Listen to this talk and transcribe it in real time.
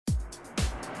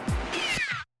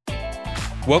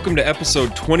Welcome to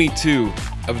episode 22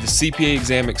 of the CPA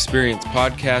Exam Experience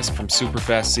podcast from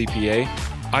Superfast CPA.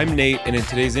 I'm Nate, and in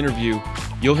today's interview,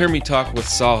 you'll hear me talk with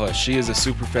Salah. She is a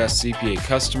Superfast CPA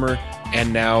customer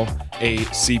and now a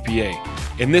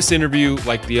CPA. In this interview,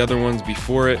 like the other ones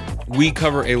before it, we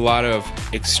cover a lot of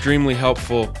extremely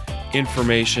helpful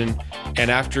information, and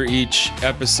after each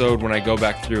episode, when I go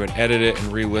back through and edit it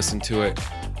and re-listen to it,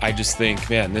 I just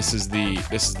think, man, this is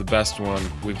the best one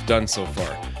we've done so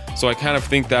far. So I kind of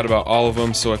think that about all of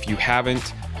them. So if you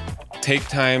haven't, take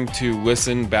time to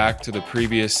listen back to the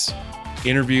previous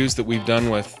interviews that we've done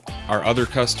with our other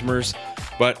customers.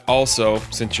 But also,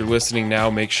 since you're listening now,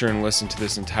 make sure and listen to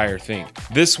this entire thing.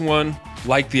 This one,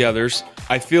 like the others,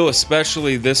 I feel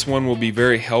especially this one will be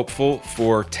very helpful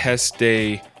for test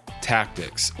day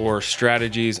tactics or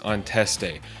strategies on test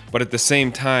day. But at the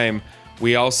same time,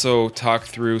 we also talk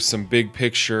through some big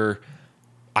picture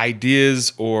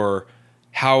ideas or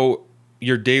how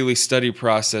your daily study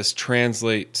process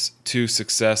translates to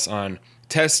success on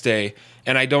test day.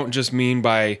 And I don't just mean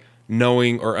by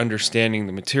knowing or understanding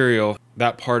the material.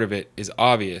 That part of it is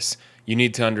obvious. You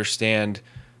need to understand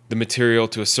the material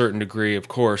to a certain degree, of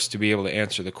course, to be able to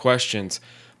answer the questions.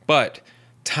 But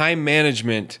time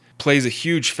management plays a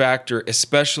huge factor,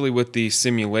 especially with these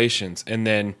simulations. And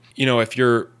then, if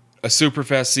you're a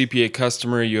Superfast CPA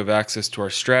customer, you have access to our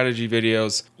strategy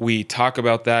videos. We talk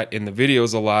about that in the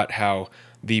videos a lot, how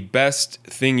the best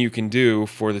thing you can do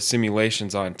for the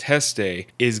simulations on test day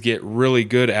is get really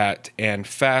good at and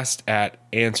fast at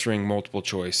answering multiple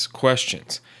choice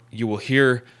questions. You will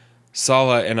hear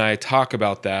Salah and I talk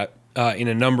about that in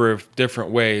a number of different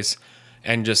ways,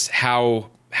 and just how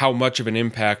much of an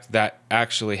impact that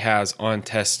actually has on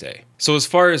test day. So as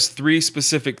far as 3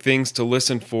 specific things to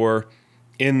listen for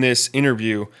in this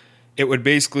interview, it would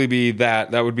basically be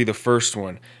that would be the first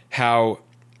one, how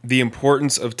the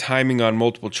importance of timing on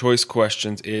multiple choice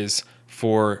questions is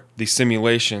for the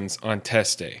simulations on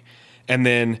test day. And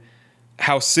then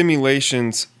how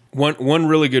simulations, one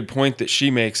really good point that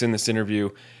she makes in this interview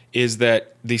is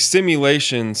that the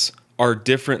simulations are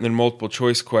different than multiple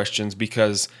choice questions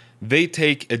because they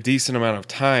take a decent amount of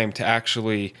time to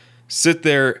actually sit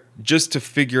there just to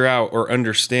figure out or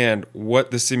understand what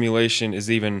the simulation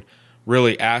is even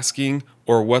really asking,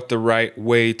 or what the right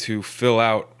way to fill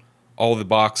out all the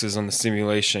boxes on the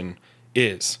simulation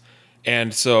is.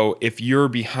 And so if you're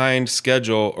behind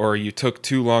schedule, or you took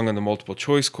too long on the multiple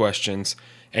choice questions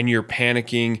and you're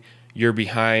panicking, you're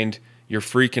behind, you're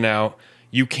freaking out,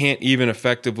 you can't even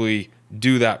effectively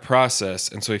do that process.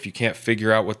 And so if you can't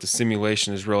figure out what the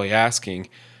simulation is really asking,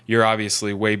 you're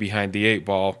obviously way behind the 8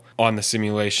 ball on the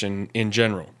simulation in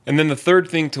general. And then the third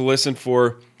thing to listen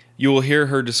for, you will hear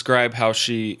her describe how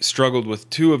she struggled with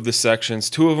 2 of the sections.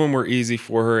 2 of them were easy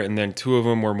for her, and then 2 of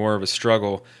them were more of a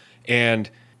struggle. And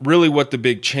really what the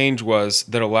big change was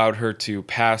that allowed her to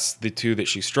pass the 2 that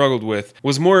she struggled with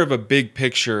was more of a big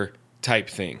picture type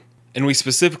thing. And we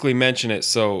specifically mention it,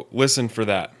 so listen for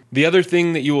that. The other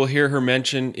thing that you will hear her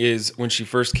mention is when she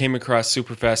first came across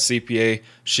Superfast CPA,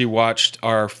 she watched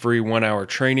our free 1-hour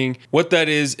training. What that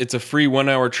is, it's a free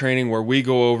 1-hour training where we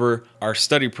go over our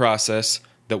study process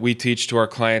that we teach to our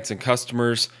clients and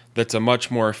customers. That's a much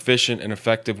more efficient and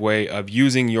effective way of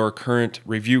using your current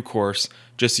review course,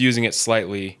 just using it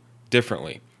slightly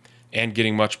differently and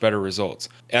getting much better results.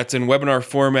 That's in webinar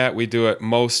format. We do it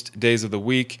most days of the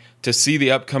week. To see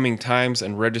the upcoming times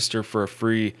and register for a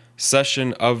free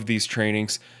session of these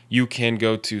trainings, you can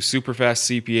go to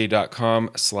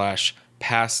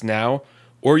superfastcpa.com/passnow,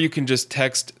 or you can just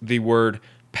text the word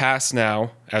pass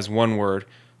now as one word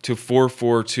to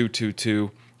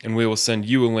 44222, and we will send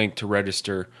you a link to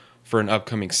register for an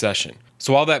upcoming session.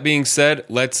 So all that being said,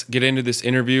 let's get into this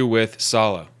interview with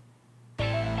Salah.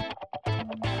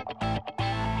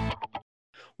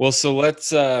 Well, so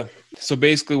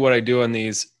basically what I do on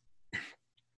these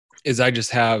is I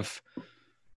just have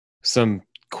some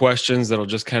questions that'll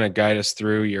just kind of guide us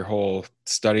through your whole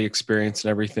study experience and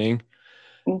everything.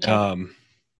 Okay.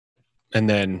 And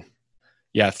then,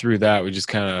 through that, we just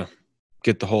kind of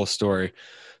get the whole story.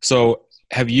 So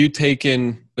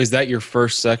is that your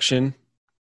first section?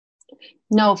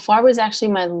 No, FAR was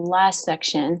actually my last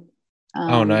section.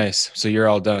 Oh, nice. So you're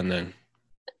all done then?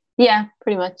 Yeah,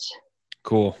 pretty much.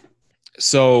 Cool.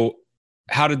 So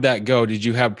how did that go? Did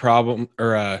you have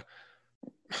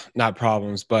not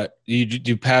problems, but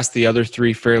you passed the other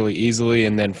 3 fairly easily,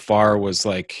 and then FAR was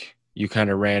like you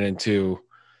kind of ran into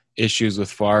issues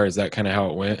with FAR? Is that kind of how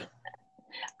it went?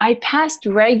 I passed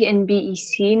Reg and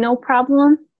BEC no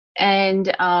problem,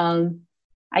 and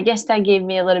I guess that gave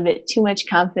me a little bit too much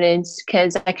confidence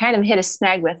because I kind of hit a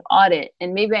snag with audit,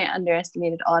 and maybe I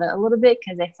underestimated audit a little bit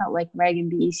because I felt like reg and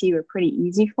BEC were pretty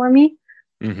easy for me.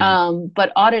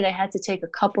 But audit, I had to take a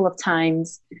couple of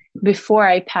times before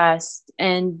I passed.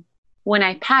 And when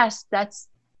I passed,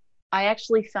 I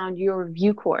actually found your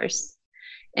review course.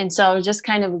 And so I was just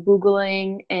kind of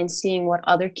Googling and seeing what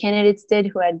other candidates did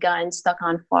who had gotten stuck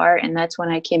on FAR. And that's when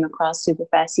I came across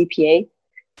Superfast CPA.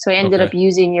 So I ended up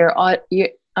using your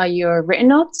written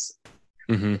notes.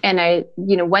 And I,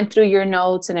 went through your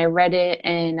notes and I read it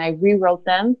and I rewrote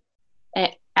them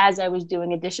as I was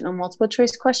doing additional multiple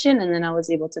choice question. And then I was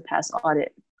able to pass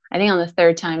audit. I think on the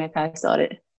third time I passed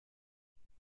audit.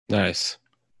 Nice.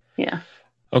 Yeah.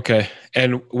 Okay.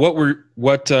 And what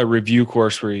review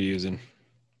course were you using?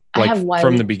 I have Wiley.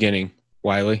 From the beginning,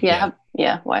 Wiley? Yeah,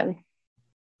 Wiley.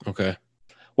 Okay.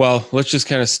 Well, let's just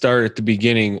kind of start at the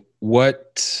beginning.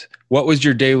 What was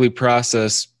your daily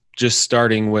process just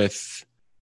starting with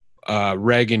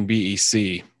reg and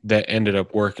BEC that ended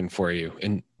up working for you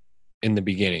in the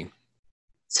beginning?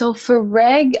 So for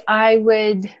reg, I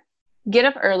would get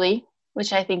up early,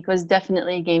 which I think was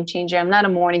definitely a game changer. I'm not a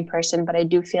morning person, but I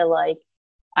do feel like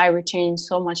I retain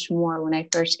so much more when I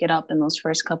first get up in those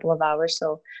first couple of hours.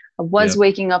 So I was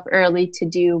waking up early to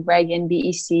do reg and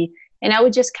BEC. And I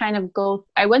would just kind of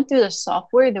I went through the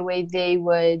software the way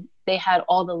they had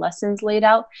all the lessons laid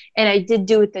out. And I did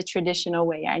do it the traditional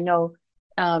way. I know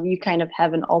you kind of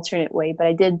have an alternate way, but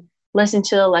I did listen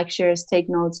to the lectures, take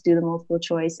notes, do the multiple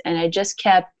choice. And I just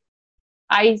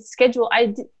I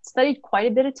studied quite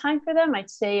a bit of time for them. I'd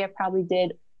say I probably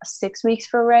did 6 weeks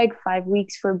for reg, 5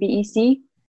 weeks for BEC.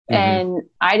 And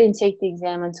I didn't take the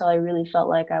exam until I really felt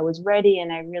like I was ready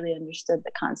and I really understood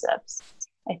the concepts.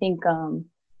 I think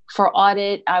for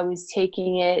audit, I was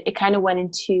taking it kind of went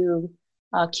into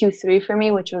Q3 for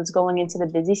me, which was going into the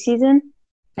busy season.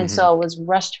 And so I was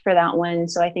rushed for that one.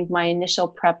 And so I think my initial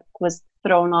prep was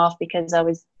thrown off because I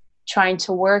was trying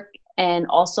to work and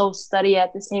also study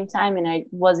at the same time. And I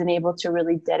wasn't able to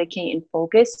really dedicate and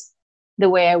focus the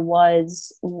way I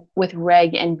was with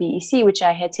reg and BEC, which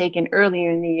I had taken earlier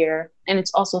in the year. And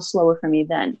it's also slower for me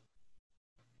then.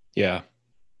 Yeah.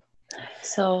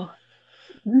 So.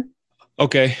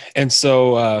 Okay. And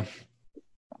so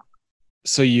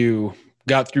you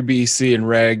got through BEC and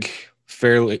reg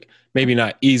fairly, maybe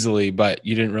not easily, but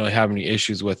you didn't really have any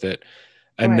issues with it.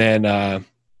 And then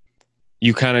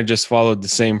you kind of just followed the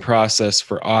same process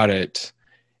for audit.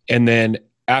 And then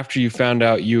after you found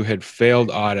out you had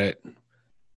failed audit,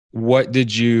 what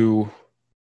did you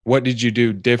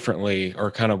do differently,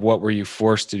 or kind of what were you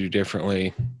forced to do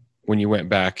differently when you went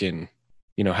back and,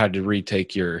 had to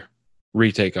retake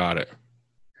audit?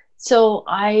 So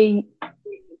I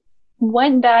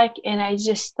went back and I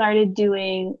just started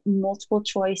doing multiple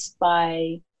choice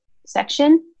by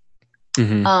section.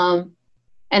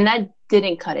 And that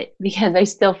didn't cut it because I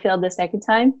still failed the second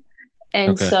time.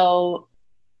 And so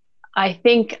I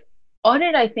think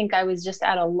audit, I was just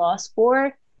at a loss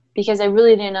for, because I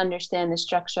really didn't understand the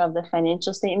structure of the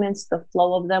financial statements, the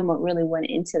flow of them, what really went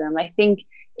into them. I think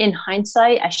in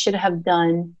hindsight, I should have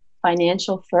done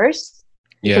financial first,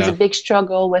 because a big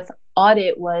struggle with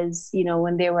audit was,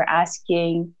 when they were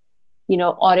asking,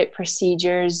 audit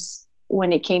procedures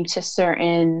when it came to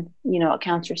certain,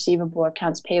 accounts receivable,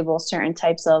 accounts payable, certain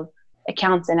types of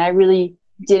accounts. And I really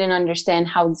didn't understand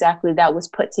how exactly that was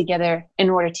put together in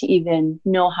order to even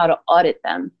know how to audit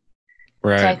them.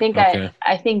 Right. So I think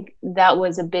I think that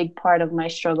was a big part of my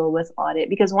struggle with audit,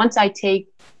 because once I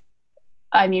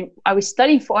was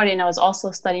studying for audit and I was also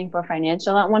studying for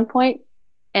financial at one point.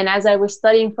 And as I was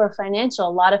studying for financial, a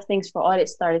lot of things for audit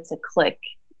started to click.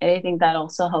 And I think that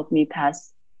also helped me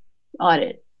pass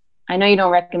audit. I know you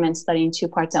don't recommend studying 2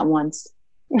 parts at once.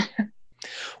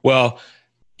 Well,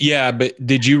 yeah, but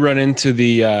did you run into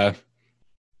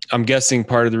I'm guessing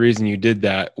part of the reason you did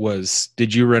that was,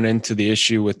 did you run into the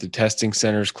issue with the testing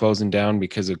centers closing down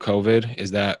because of COVID?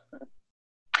 Is that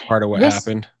part of what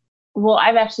happened? Well,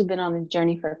 I've actually been on the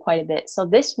journey for quite a bit. So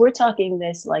this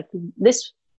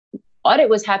audit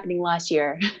was happening last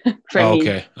year for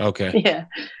me. Okay.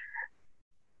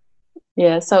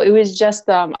 Yeah. So it was just,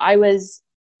 I was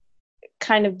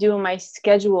kind of doing my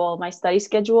study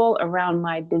schedule around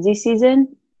my busy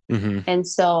season. And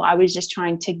so I was just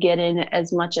trying to get in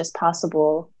as much as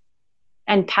possible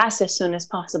and pass as soon as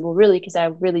possible, really, because I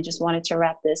really just wanted to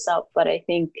wrap this up. But I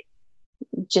think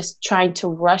just trying to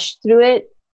rush through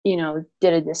it,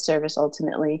 did a disservice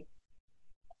ultimately,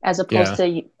 as opposed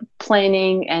to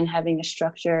planning and having a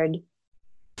structured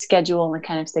schedule and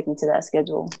kind of sticking to that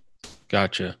schedule.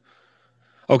 Gotcha.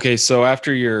 Okay. So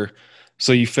after your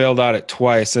So you failed audit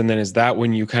twice, and then is that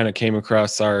when you kind of came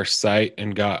across our site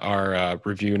and got our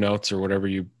review notes or whatever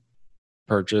you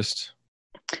purchased?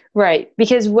 Right.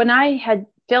 Because when I had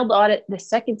failed audit the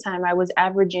second time, I was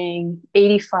averaging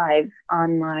 85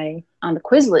 on the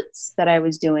Quizlets that I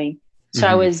was doing.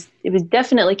 So it was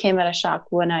definitely came at a shock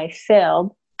when I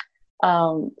failed.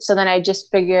 So then I just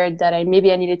figured that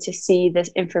maybe I needed to see this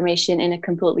information in a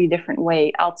completely different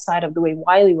way outside of the way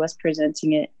Wiley was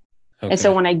presenting it. Okay. And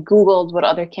so when I Googled what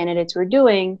other candidates were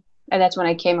doing, and that's when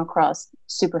I came across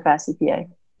Superfast CPA.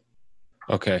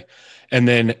 Okay. And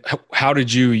then how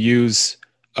did you use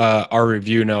our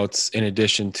review notes in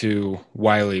addition to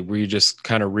Wiley? Were you just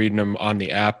kind of reading them on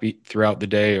the app throughout the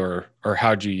day, or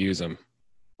how'd you use them?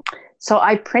 So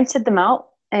I printed them out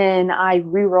and I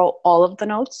rewrote all of the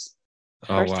notes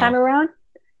first time around.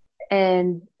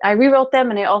 And I rewrote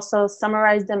them and I also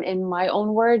summarized them in my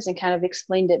own words and kind of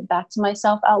explained it back to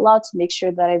myself out loud to make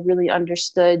sure that I really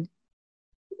understood,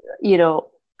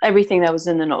 everything that was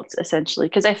in the notes essentially.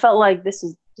 Because I felt like this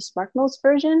is the SparkNotes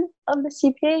version of the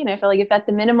CPA. And I felt like if at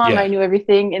the minimum I knew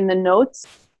everything in the notes,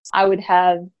 I would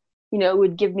have, it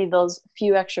would give me those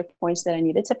few extra points that I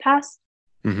needed to pass.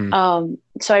 So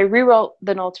I rewrote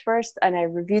the notes first and I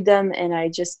reviewed them and I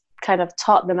just kind of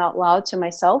taught them out loud to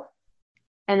myself.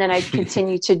 And then I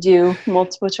continued to do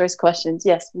multiple choice questions.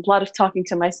 Yes, a lot of talking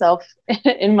to myself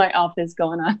in my office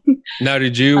going on. Now,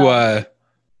 did you,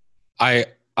 I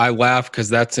laugh because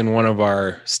that's in one of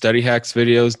our study hacks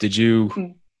videos. Did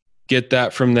you get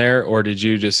that from there, or did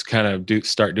you just kind of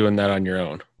start doing that on your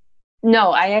own?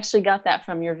 No, I actually got that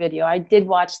from your video. I did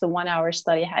watch the 1 hour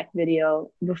study hack video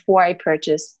before I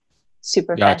purchased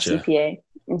Superfast CPA.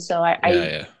 And so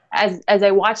as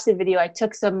I watched the video, I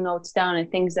took some notes down and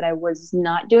things that I was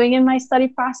not doing in my study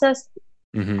process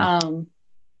and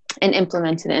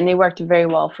implemented it. And they worked very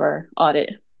well for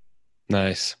audit.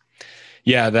 Nice.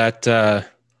 Yeah, that's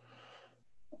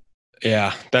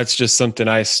just something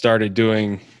I started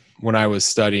doing when I was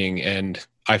studying, and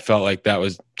I felt like that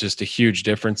was just a huge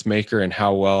difference maker in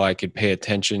how well I could pay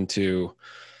attention to.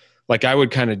 Like I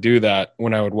would kind of do that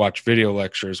when I would watch video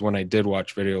lectures, when I did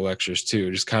watch video lectures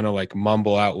too, just kind of like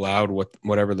mumble out loud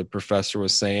whatever the professor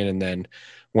was saying. And then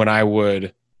when I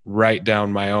would write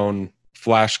down my own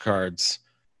flashcards,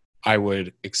 I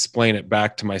would explain it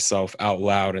back to myself out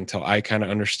loud until I kind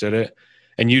of understood it.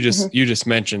 And you just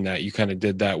mentioned that you kind of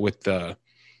did that with the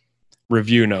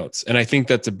review notes. And I think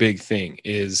that's a big thing,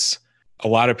 is a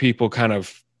lot of people kind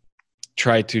of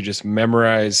try to just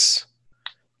memorize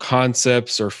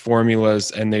concepts or formulas,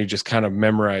 and they just kind of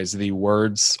memorize the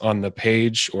words on the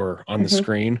page or on the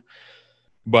screen.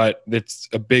 But it's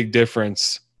a big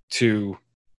difference to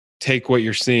take what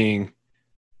you're seeing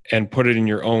and put it in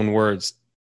your own words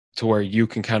to where you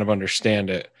can kind of understand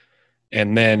it,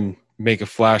 and then make a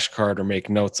flashcard or make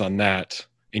notes on that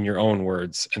in your own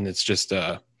words. And it's just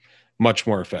much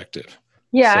more effective.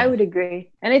 Yeah, I would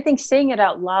agree. And I think saying it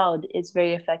out loud is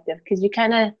very effective because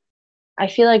I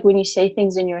feel like when you say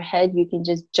things in your head, you can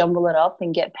just jumble it up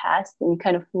and get past, and you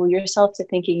kind of fool yourself to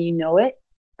thinking you know it.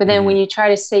 But then when you try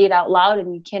to say it out loud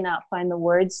and you cannot find the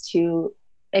words to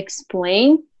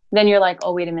explain, then you're like,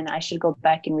 oh, wait a minute, I should go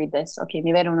back and read this. Okay,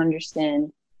 maybe I don't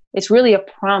understand. It's really a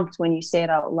prompt when you say it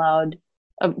out loud.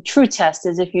 A true test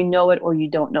is if you know it or you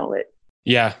don't know it.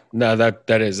 Yeah, no,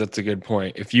 that's a good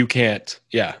point. If you can't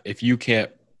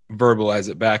verbalize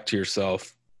it back to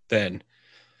yourself, then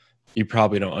you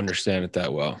probably don't understand it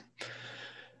that well.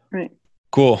 Right.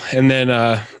 Cool. And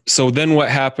then, so then what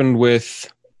happened what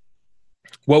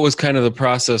was kind of the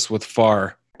process with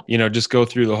FAR? Just go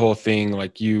through the whole thing.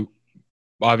 Like you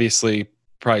obviously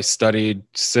probably studied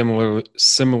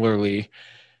similarly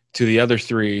to the other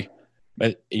three,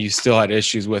 but you still had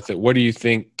issues with it. What do you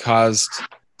think caused,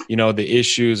 the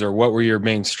issues, or what were your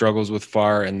main struggles with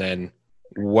FAR? And then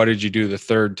what did you do the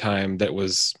third time that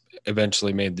was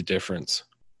eventually made the difference?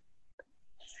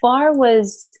 FAR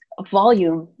was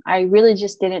volume. I really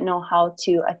just didn't know how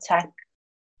to attack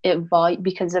it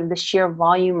because of the sheer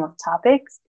volume of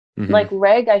topics. Like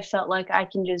Reg, I felt like I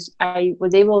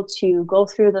was able to go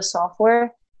through the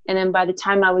software, and then by the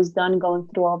time I was done going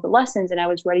through all the lessons and I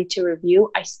was ready to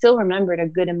review, I still remembered a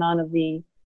good amount of the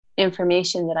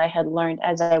information that I had learned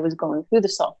as I was going through the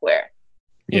software.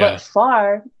 Yeah. But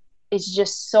FAR is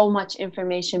just so much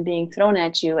information being thrown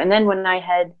at you. And then when I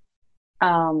had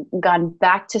gone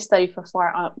back to study for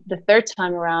FAR the third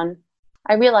time around,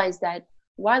 I realized that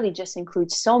Wiley just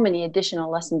includes so many additional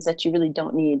lessons that you really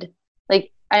don't need.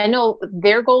 Like, I know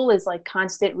their goal is like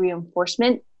constant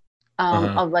reinforcement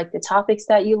of like the topics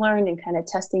that you learned and kind of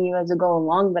testing you as you go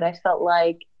along. But I felt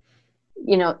like,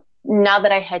 now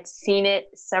that I had seen it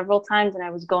several times and I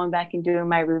was going back and doing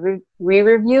my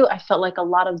re-review, I felt like a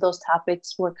lot of those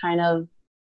topics were kind of,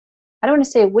 I don't want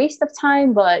to say a waste of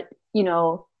time, but,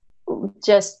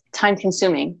 just time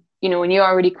consuming. When you're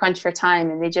already crunched for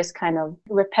time and they just kind of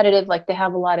repetitive, like they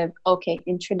have a lot of, okay,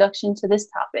 introduction to this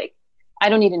topic. I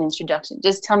don't need an introduction.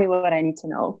 Just tell me what I need to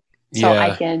know so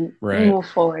I can move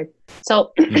forward.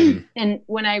 So, and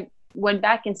when I went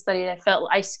back and studied, I felt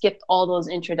I skipped all those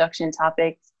introduction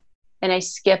topics and I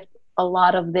skipped a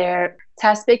lot of their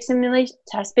task-based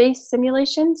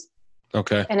simulations.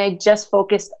 Okay. And I just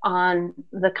focused on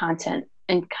the content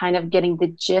and kind of getting the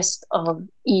gist of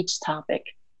each topic.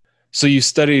 So you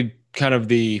studied kind of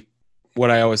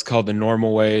what I always call the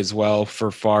normal way as well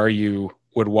for FAR. You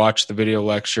would watch the video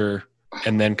lecture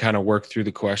and then kind of work through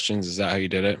the questions. Is that how you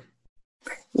did it?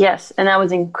 Yes. And that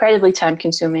was incredibly time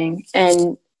consuming.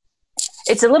 And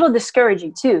it's a little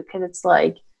discouraging too, because it's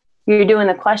like you're doing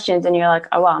the questions and you're like,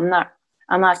 oh, well,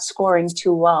 I'm not scoring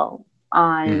too well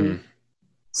on,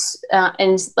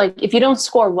 and like, if you don't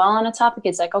score well on a topic,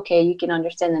 it's like, okay, you can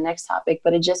understand the next topic.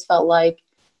 But it just felt like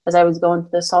as I was going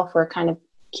through the software, kind of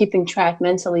keeping track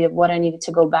mentally of what I needed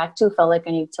to go back to, felt like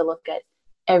I needed to look at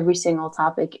every single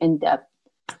topic in depth.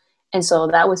 And so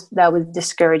that was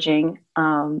discouraging.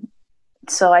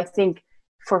 So I think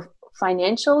for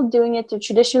financial, doing it the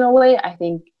traditional way, I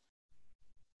think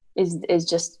is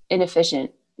just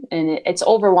inefficient and it's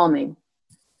overwhelming.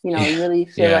 You really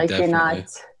feel like definitely.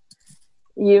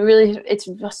 It's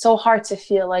so hard to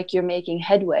feel like you're making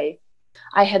headway.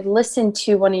 I had listened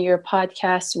to one of your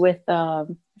podcasts with, I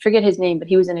forget his name, but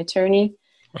he was an attorney.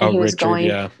 And he was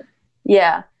Richard,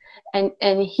 yeah.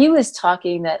 And he was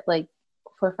talking that like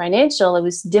for financial, it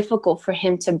was difficult for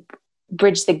him to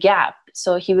bridge the gap.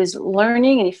 So he was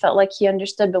learning and he felt like he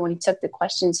understood, but when he took the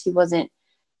questions, he wasn't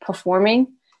performing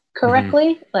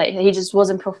correctly. Like he just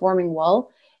wasn't performing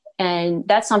well. And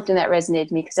that's something that resonated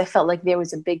with me because I felt like there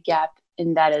was a big gap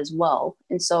in that as well.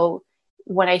 And so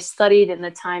when I studied in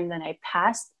the time that I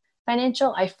passed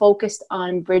financial, I focused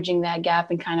on bridging that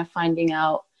gap and kind of finding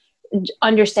out,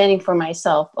 understanding for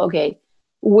myself, okay,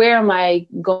 where am I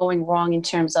going wrong in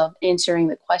terms of answering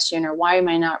the question, or why am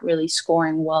I not really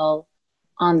scoring well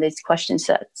on these question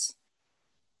sets?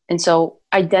 And so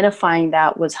identifying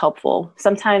that was helpful.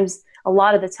 Sometimes, a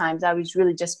lot of the times, I was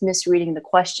really just misreading the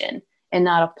question and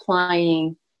not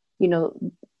applying,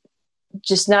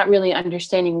 just not really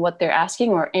understanding what they're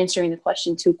asking or answering the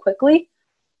question too quickly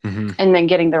and then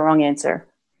getting the wrong answer.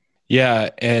 Yeah.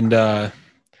 And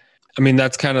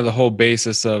that's kind of the whole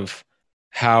basis of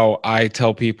how I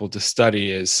tell people to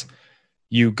study is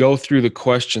you go through the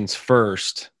questions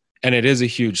first, and it is a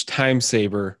huge time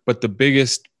saver. But the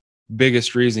biggest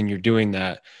reason you're doing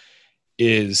that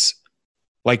is,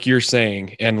 like you're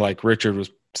saying, and like Richard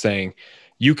was saying,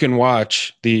 you can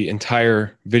watch the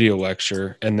entire video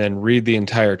lecture and then read the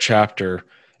entire chapter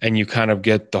and you kind of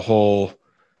get the whole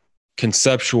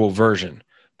conceptual version,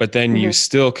 but then you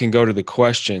still can go to the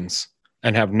questions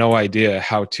and have no idea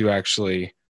how to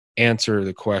actually answer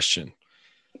the question.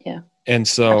 Yeah. And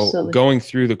so going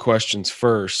through the questions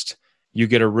first, you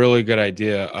get a really good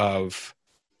idea of,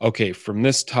 okay, from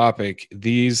this topic,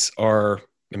 these are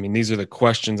the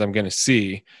questions I'm going to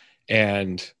see.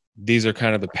 And these are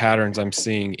kind of the patterns I'm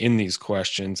seeing in these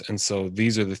questions. And so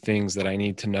these are the things that I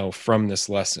need to know from this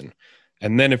lesson.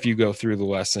 And then if you go through the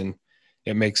lesson,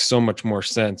 it makes so much more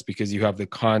sense because you have the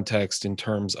context in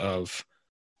terms of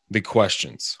the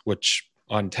questions, which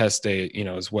on test day,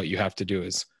 is what you have to do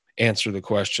is answer the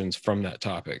questions from that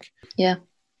topic. Yeah.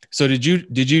 So did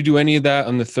you do any of that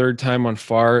on the third time on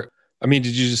FAR? Did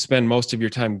you just spend most of your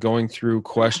time going through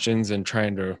questions and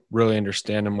trying to really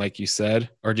understand them, like you said?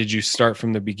 Or did you start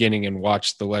from the beginning and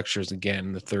watch the lectures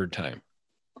again the third time?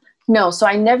 No, so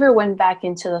I never went back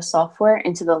into the software,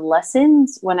 into the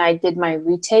lessons. When I did my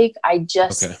retake, I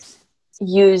just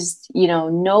used,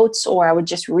 notes, or I would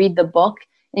just read the book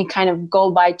and kind of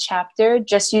go by chapter,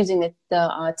 just using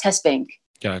the test bank.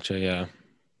 Gotcha, yeah.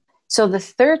 So the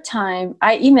third time,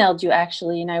 I emailed you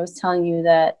actually, and I was telling you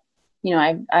that,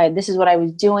 I this is what I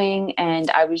was doing, and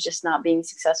I was just not being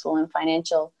successful in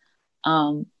financial.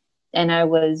 And I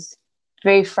was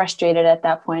very frustrated at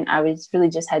that point. I was really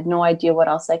just had no idea what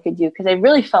else I could do, because I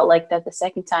really felt like that the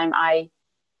second time I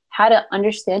had an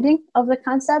understanding of the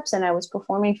concepts and I was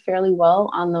performing fairly well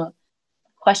on the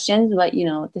questions. But,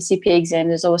 the CPA exam,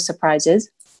 there's always surprises.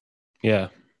 Yeah.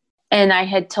 And I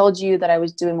had told you that I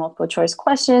was doing multiple choice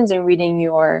questions and reading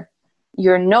your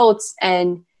notes.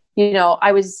 And,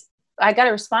 I was I got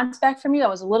a response back from you. I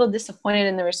was a little disappointed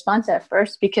in the response at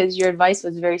first because your advice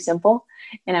was very simple.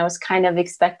 And I was kind of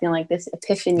expecting like this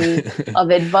epiphany of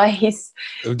advice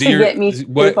to get me too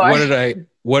far.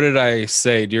 What did I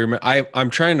say? Do you remember? I'm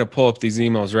trying to pull up these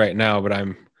emails right now, but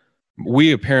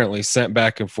we apparently sent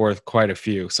back and forth quite a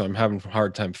few. So I'm having a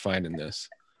hard time finding this.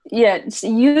 Yeah. So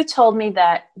you told me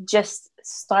that just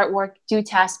do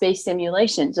task-based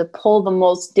simulations, to pull the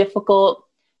most difficult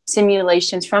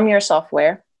simulations from your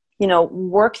software,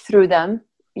 work through them,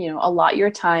 allot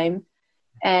your time.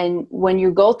 And when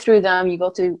you go through them, you go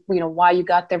through, why you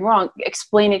got them wrong,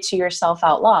 explain it to yourself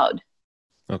out loud.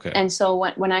 Okay. And so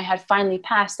when I had finally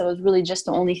passed, that was really just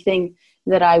the only thing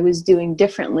that I was doing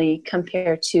differently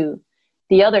compared to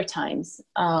the other times.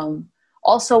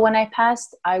 Also, when I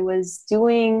passed, I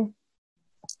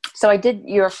did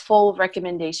your full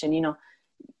recommendation. You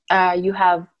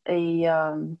have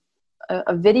a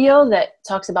video that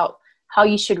talks about how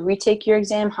you should retake your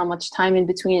exam, how much time in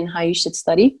between, and how you should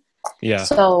study. Yeah.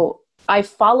 So I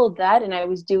followed that, and I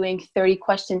was doing 30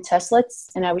 question testlets,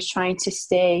 and I was trying to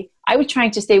stay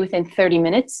within 30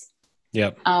 minutes.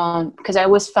 Yep. Because I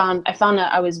found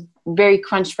that I was very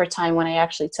crunched for time when I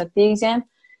actually took the exam.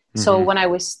 So when I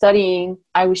was studying,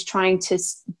 I was trying to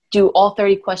do all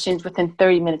 30 questions within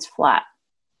 30 minutes flat.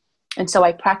 And so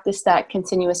I practiced that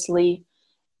continuously.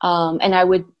 And I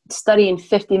would study in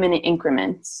 50-minute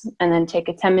increments and then take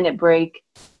a 10-minute break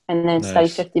and then study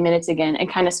 50 minutes again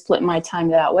and kind of split my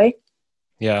time that way.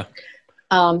 Yeah.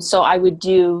 So I would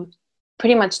do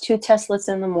pretty much 2 testlets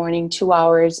in the morning, 2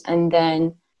 hours. And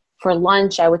then for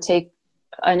lunch, I would take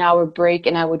an hour break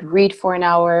and I would read for an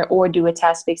hour or do a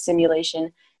task-based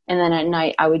simulation. And then at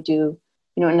night, I would do,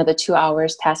 another 2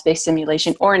 hours task-based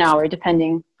simulation or an hour,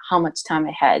 depending how much time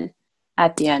I had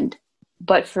at the end.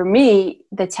 But for me,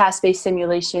 the task-based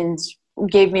simulations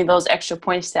gave me those extra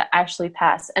points to actually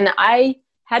pass. And I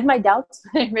had my doubts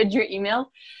when I read your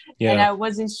email. Yeah. And I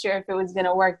wasn't sure if it was going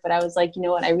to work. But I was like, you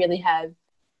know what? I really have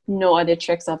no other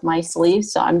tricks up my sleeve.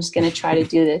 So I'm just going to try to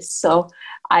do this. So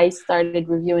I started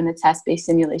reviewing the task-based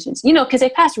simulations, because I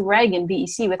passed reg and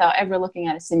BEC without ever looking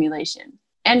at a simulation.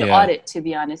 And audit, to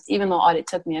be honest, even though audit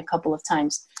took me a couple of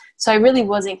times. So I really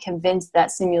wasn't convinced that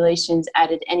simulations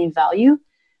added any value.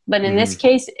 But in this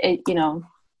case,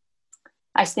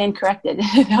 I stand corrected.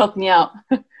 It helped me out.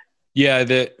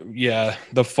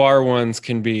 The FAR ones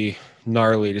can be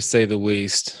gnarly, to say the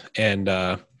least. And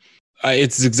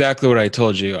it's exactly what I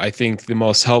told you. I think the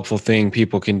most helpful thing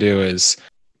people can do is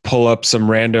pull up some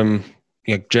random,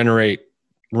 generate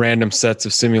random sets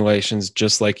of simulations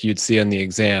just like you'd see on the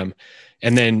exam.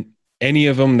 And then any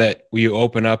of them that you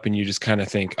open up and you just kind of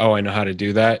think, oh, I know how to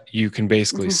do that, you can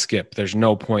basically skip. There's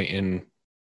no point in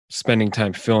spending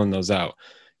time filling those out.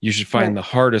 You should find the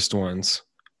hardest ones,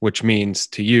 which means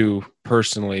to you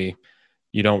personally,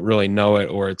 you don't really know it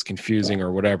or it's confusing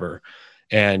or whatever.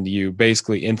 And you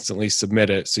basically instantly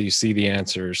submit it. So you see the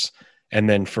answers. And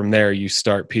then from there, you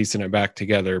start piecing it back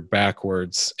together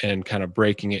backwards and kind of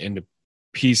breaking it into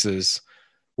pieces,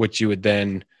 which you would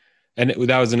then, that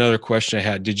was another question I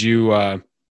had. Did you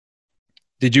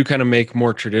kind of make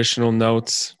more traditional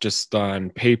notes just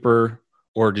on paper,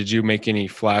 or did you make any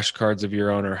flashcards of your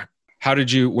own? Or how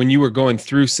did you, when you were going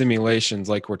through simulations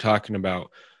like we're talking about,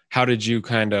 how did you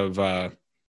kind of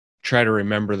try to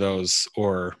remember those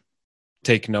or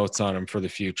take notes on them for the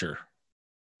future?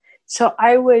 So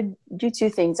I would do 2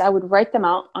 things. I would write them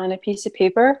out on a piece of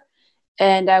paper,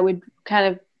 and I would kind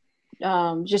of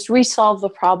just resolve the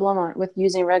problem with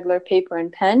using regular paper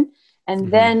and pen.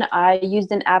 And then I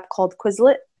used an app called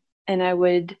Quizlet, and I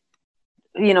would,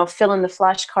 fill in the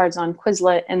flashcards on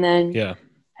Quizlet. And then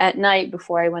at night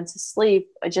before I went to sleep,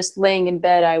 just laying in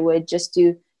bed, I would just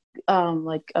do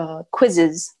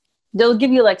quizzes. They'll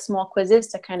give you like small quizzes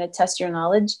to kind of test your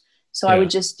knowledge. So I would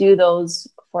just do those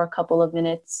for a couple of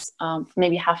minutes,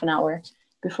 maybe half an hour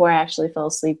before I actually fell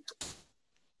asleep.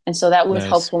 And so that was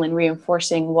helpful in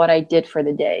reinforcing what I did for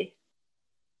the day.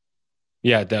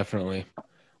 Yeah, definitely.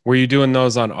 Were you doing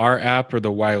those on our app or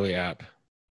the Wiley app?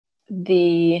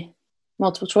 The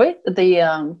multiple choice,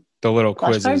 the little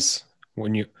quizzes.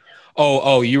 When you,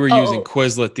 you were using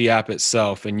Quizlet, the app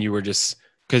itself, and you were just,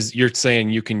 because you're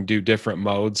saying you can do different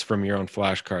modes from your own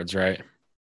flashcards, right?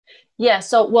 Yeah.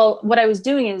 So, what I was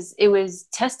doing is it was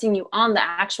testing you on the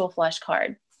actual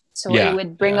flashcard. So it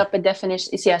would bring up a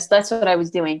definition. Yes, that's what I was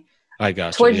doing. I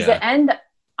got you. Towards the end,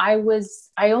 I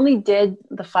only did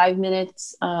the 5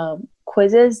 minutes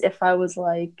quizzes if I was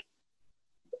like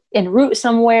en route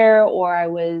somewhere, or I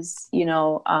was,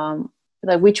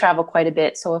 like we travel quite a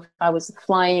bit. So if I was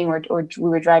flying or we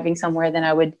were driving somewhere, then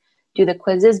I would do the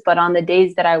quizzes. But on the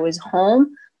days that I was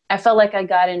home, I felt like I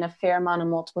got in a fair amount of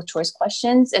multiple choice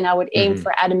questions, and I would aim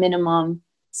for at a minimum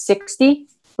 60,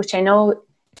 which I know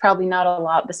probably not a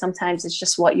lot, but sometimes it's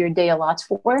just what your day allots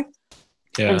for.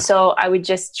 Yeah. And so I would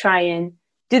just try and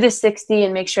do the 60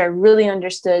 and make sure I really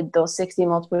understood those 60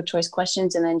 multiple choice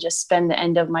questions, and then just spend the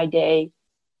end of my day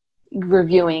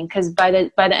reviewing. Because by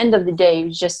the end of the day, you're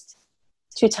just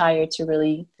too tired to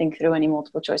really think through any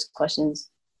multiple choice questions.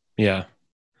 Yeah.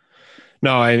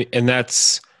 No, and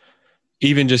that's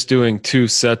even just doing 2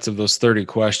 sets of those 30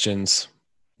 questions.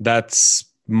 That's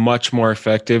much more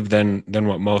effective than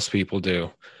what most people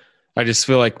do. I just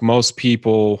feel like most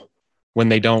people, when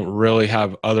they don't really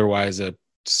have otherwise a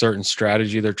certain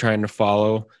strategy they're trying to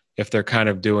follow, if they're kind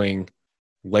of doing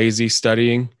lazy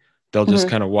studying, they'll just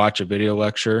kind of watch a video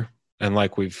lecture. And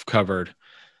like we've covered,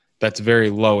 that's very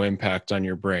low impact on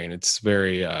your brain. It's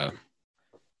very,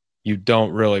 you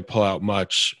don't really pull out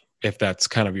much if that's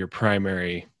kind of your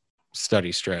primary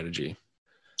study strategy.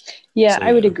 Yeah,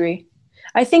 I would agree.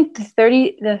 I think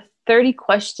the 30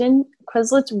 question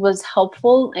Quizlet was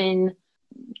helpful in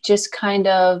just kind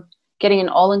of getting an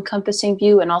all-encompassing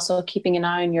view and also keeping an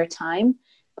eye on your time.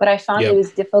 But I found it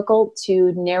was difficult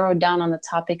to narrow down on the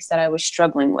topics that I was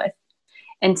struggling with.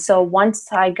 And so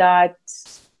once I got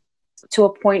to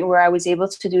a point where I was able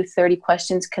to do 30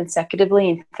 questions consecutively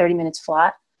in 30 minutes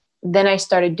flat, then I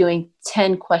started doing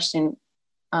 10 question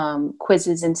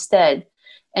quizzes instead.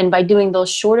 And by doing those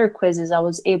shorter quizzes, I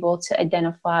was able to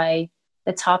identify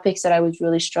the topics that I was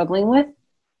really struggling with.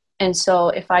 And so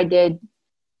if I did,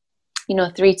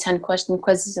 3 10-question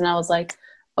quizzes, and I was like,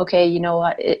 okay, you know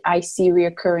what, I see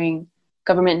reoccurring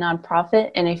government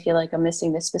nonprofit, and I feel like I'm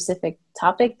missing this specific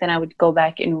topic, then I would go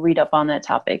back and read up on that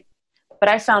topic. But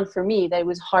I found for me that it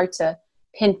was hard to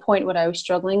pinpoint what I was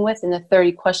struggling with in the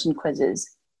 30 question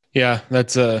quizzes. Yeah,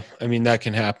 that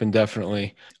can happen,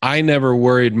 definitely. I never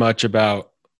worried much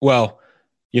about,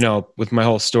 with my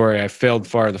whole story, I failed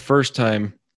FAR the first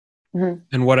time.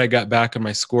 And what I got back in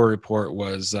my score report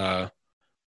was,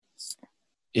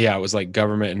 it was like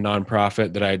government and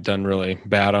nonprofit that I had done really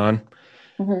bad on.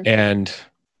 And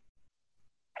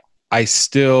I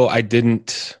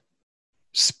didn't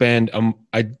spend,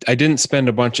 I didn't spend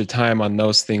a bunch of time on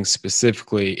those things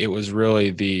specifically. It was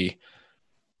really the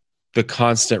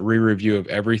constant re-review of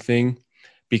everything,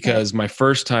 because my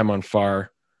first time on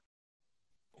FAR,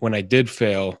 when I did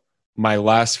fail, my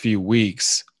last few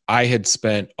weeks, I had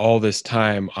spent all this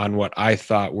time on what I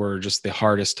thought were just the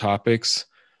hardest topics,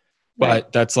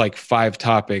 but that's like 5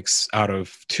 topics out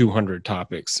of 200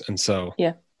 topics. And so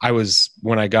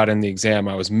when I got in the exam,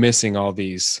 I was missing all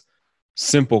these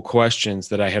simple questions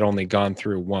that I had only gone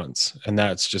through once. And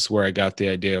that's just where I got the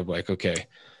idea of like, okay,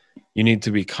 you need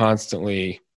to be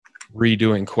constantly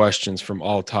redoing questions from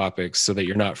all topics so that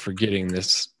you're not forgetting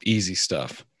this easy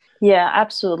stuff. Yeah,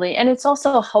 absolutely. And it's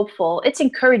also helpful. It's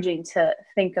encouraging to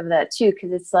think of that too,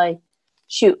 because it's like,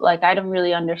 shoot, like I don't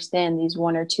really understand these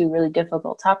 1 or 2 really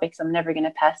difficult topics. I'm never going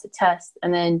to pass the test.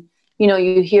 And then,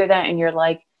 you hear that and you're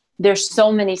like, there's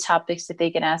so many topics that they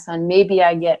can ask on. Maybe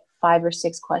I get 5 or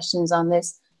 6 questions on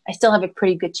this. I still have a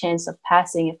pretty good chance of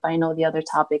passing if I know the other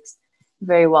topics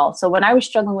very well. So when I was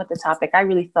struggling with the topic, I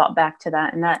really thought back to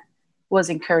that, and that was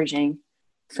encouraging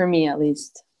for me, at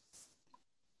least.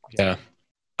 Yeah.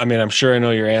 I mean, I'm sure I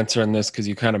know your answer on this because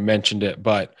you kind of mentioned it,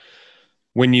 but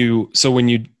when you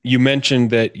mentioned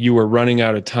that you were running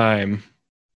out of time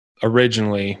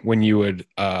originally when you would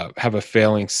have a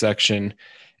failing section,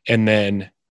 and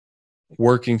then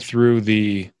working through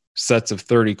the sets of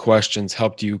 30 questions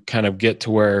helped you kind of get to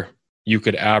where you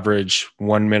could average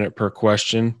 1 minute per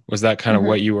question. Was that kind of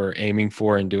what you were aiming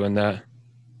for in doing that?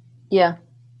 Yeah.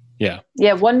 Yeah.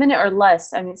 Yeah. 1 minute or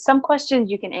less. I mean, some questions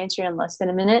you can answer in less than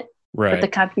a minute. Right. But the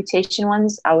computation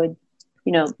ones, I would,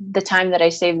 the time that I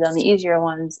saved on the easier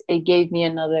ones, it gave me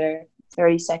another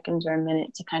 30 seconds or a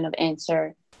minute to kind of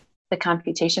answer the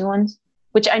computation ones,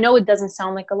 which I know it doesn't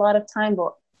sound like a lot of time,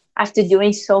 but after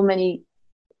doing so many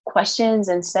questions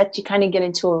and sets, you kind of get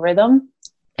into a rhythm,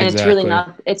 and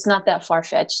it's not that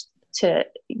far-fetched to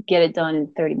get it done in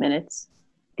 30 minutes.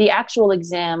 The actual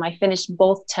exam, I finished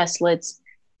both testlets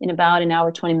in about an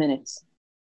hour, 20 minutes.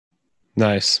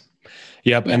 Nice.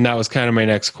 Yep. Yeah. And that was kind of my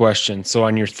next question. So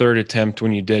on your third attempt,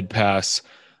 when you did pass,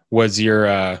 was your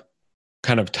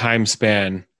kind of time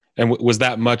span, and was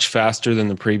that much faster than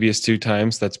the previous 2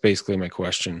 times? That's basically my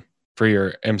question for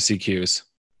your MCQs.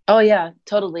 Oh yeah,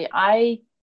 totally.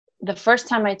 The first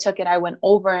time I took it, I went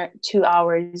over 2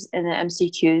 hours in the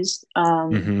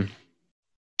MCQs.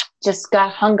 Just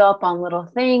got hung up on little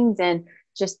things and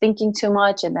just thinking too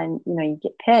much. And then,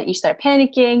 you start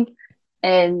panicking.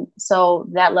 And so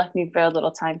that left me very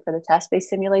little time for the task-based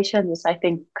simulation, which I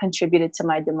think contributed to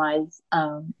my demise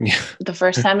Yeah. the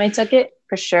first time I took it,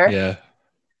 for sure. Yeah.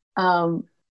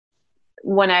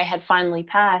 When I had finally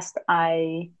passed,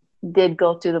 I did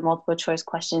go through the multiple choice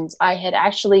questions. I had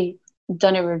actually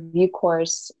done a review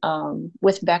course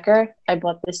with Becker. I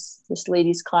bought this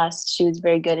lady's class. She was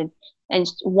very good. And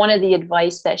one of the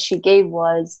advice that she gave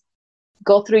was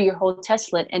go through your whole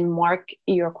testlet and mark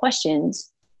your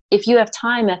questions. If you have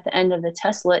time at the end of the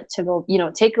testlet to go,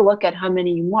 take a look at how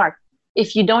many you marked.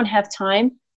 If you don't have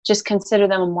time, just consider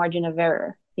them a margin of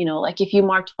error. Like if you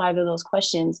marked 5 of those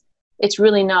questions, it's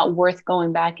really not worth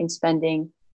going back and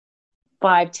spending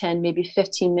 5, 10, maybe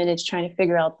 15 minutes trying to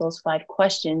figure out those 5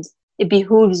 questions. It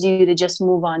behooves you to just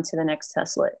move on to the next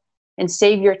testlet and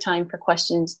save your time for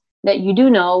questions that you do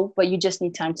know, but you just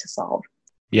need time to solve.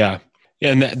 Yeah.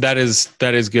 And that is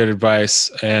good advice.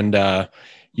 And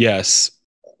yes,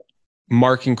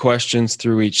 marking questions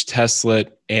through each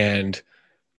testlet. And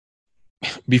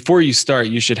before you start,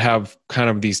 you should have kind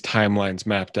of these timelines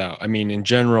mapped out. I mean, in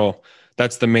general,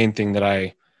 that's the main thing that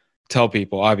I tell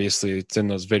people. Obviously, it's in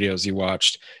those videos you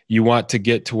watched. You want to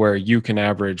get to where you can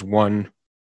average 1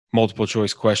 multiple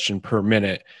choice question per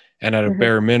minute. And at a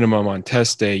bare minimum on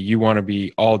test day, you want to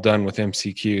be all done with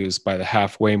MCQs by the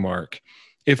halfway mark,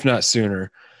 if not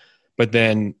sooner. But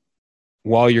then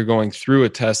while you're going through a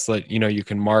testlet, you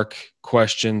can mark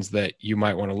questions that you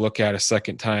might want to look at a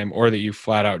second time or that you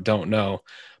flat out don't know.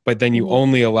 But then you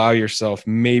only allow yourself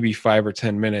maybe 5 or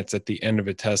 10 minutes at the end of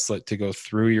a testlet to go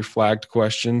through your flagged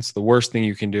questions. The worst thing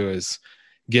you can do is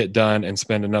get done and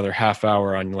spend another half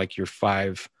hour on like your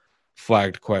 5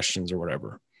 flagged questions or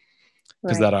whatever,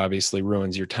 because that obviously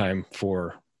ruins your time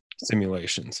for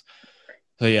simulations.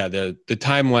 So yeah, the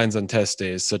timelines on test day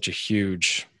is such a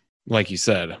huge, like you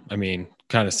said, I mean,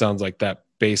 kind of sounds like that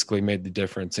basically made the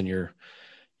difference in your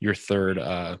third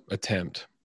attempt.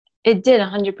 It did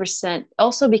 100%.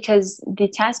 Also because the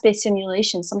task-based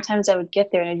simulation, sometimes I would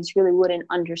get there and I just really wouldn't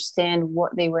understand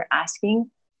what they were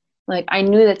asking. Like I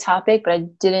knew the topic, but I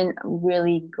didn't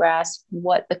really grasp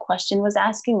what the question was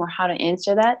asking or how to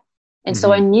answer that. And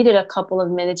so I needed a couple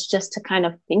of minutes just to kind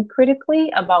of think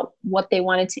critically about what they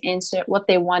wanted to answer, what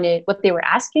they were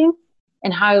asking,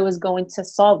 and how I was going to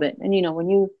solve it. And, when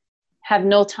you have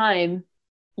no time,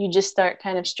 you just start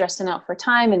kind of stressing out for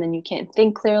time, and then you can't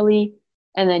think clearly.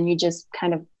 And then you just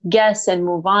kind of guess and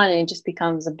move on, and it just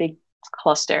becomes a big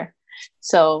cluster.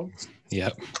 So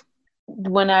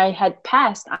when I had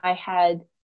passed, I had,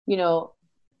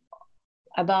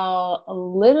 about a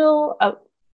little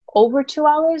over 2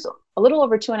 hours, a little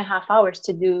over 2.5 hours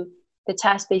to do the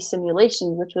task-based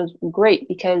simulation, which was great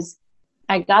because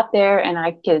I got there and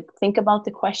I could think about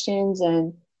the questions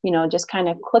and, just kind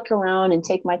of click around and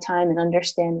take my time and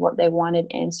understand what they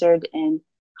wanted answered and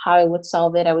how I would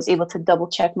solve it. I was able to double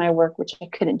check my work, which I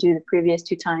couldn't do the previous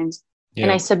 2 times. Yeah.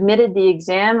 And I submitted the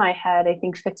exam. I had, I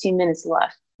think, 15 minutes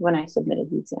left when I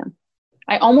submitted the exam.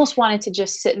 I almost wanted to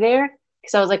just sit there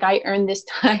because I was like, I earned this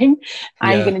time.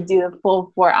 I'm going to do the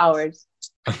full 4 hours.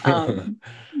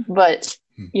 But,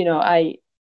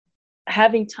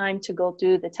 having time to go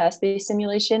through the task-based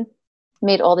simulation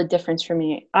made all the difference for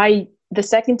me. The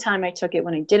second time I took it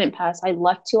when I didn't pass, I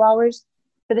left 2 hours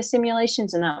for the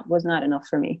simulations, and that was not enough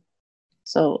for me.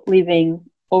 So leaving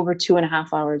over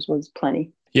 2.5 hours was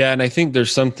plenty. Yeah. And I think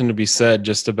there's something to be said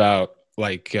just about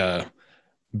like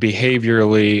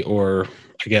behaviorally, or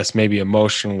I guess maybe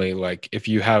emotionally, like if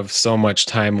you have so much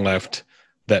time left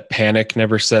that panic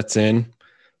never sets in,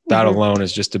 that alone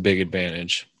is just a big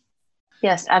advantage.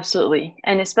 Yes, absolutely.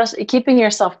 And especially keeping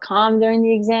yourself calm during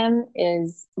the exam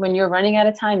is when you're running out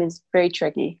of time is very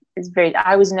tricky.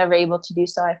 I was never able to do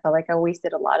so. I felt like I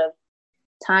wasted a lot of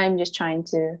time just trying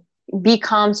to be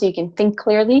calm so you can think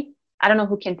clearly. I don't know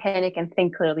who can panic and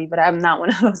think clearly, but I'm not one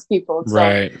of those people. So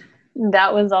right.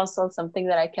 That was also something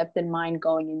that I kept in mind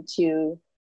going into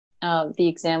the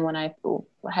exam when I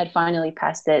had finally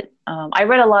passed it. I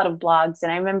read a lot of blogs,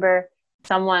 and I remember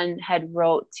someone had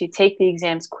wrote to take the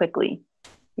exams quickly.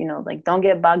 Like don't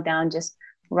get bogged down, just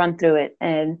run through it.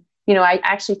 And, I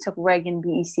actually took Reg and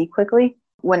BEC quickly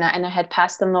and I had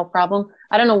passed them no problem.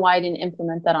 I don't know why I didn't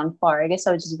implement that on FAR. I guess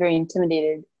I was just very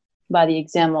intimidated by the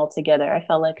exam altogether. I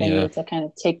felt like I needed to kind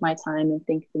of take my time and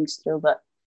think things through, but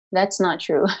that's not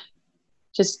true.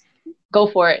 Just go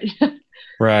for it.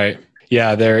 Right.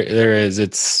 Yeah, there is.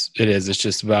 It's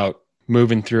just about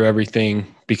moving through everything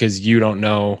because you don't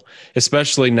know,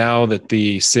 especially now that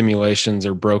the simulations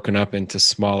are broken up into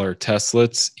smaller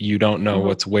testlets, you don't know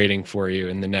what's waiting for you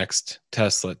in the next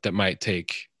testlet that might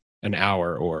take an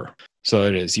hour or so.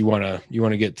 It is. You want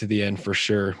to get to the end for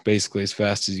sure, basically as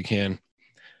fast as you can.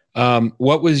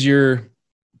 What was your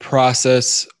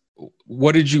process?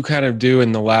 What did you kind of do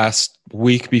in the last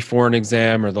week before an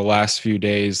exam or the last few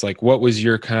days? Like, what was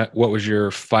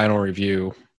your final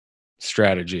review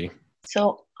strategy?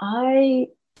 So I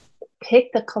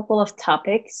picked a couple of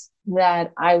topics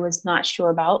that I was not sure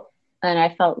about, and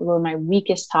I felt were my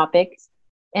weakest topics.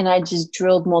 And I just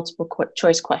drilled multiple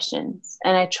choice questions.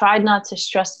 And I tried not to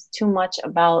stress too much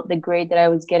about the grade that I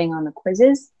was getting on the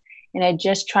quizzes. And I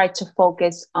just tried to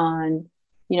focus on,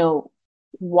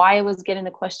 why I was getting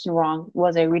the question wrong.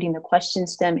 Was I reading the question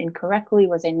stem incorrectly?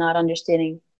 Was I not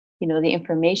understanding, the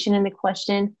information in the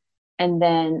question? And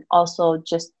then also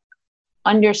just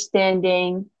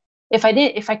understanding if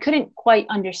I couldn't quite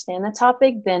understand the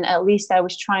topic, then at least I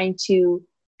was trying to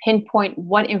pinpoint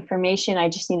what information I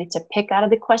just needed to pick out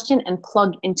of the question and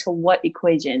plug into what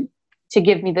equation to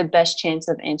give me the best chance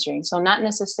of answering. So not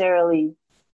necessarily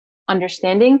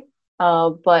understanding,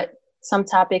 but some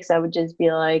topics I would just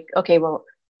be like, okay, well,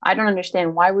 I don't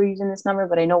understand why we're using this number,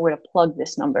 but I know where to plug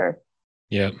this number.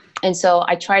 Yeah. And so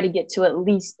I try to get to at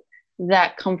least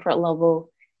that comfort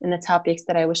level in the topics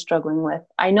that I was struggling with.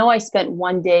 I know I spent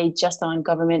one day just on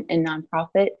government and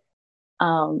nonprofit,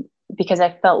 because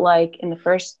I felt like in the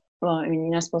first, you're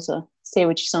not supposed to say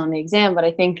what you saw in the exam, but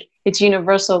I think it's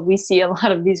universal. We see a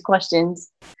lot of these questions.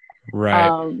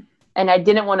 Right. And I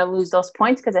didn't want to lose those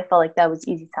points because I felt like that was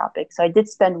easy topic. So I did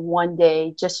spend one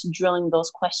day just drilling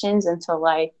those questions until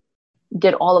I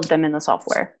did all of them in the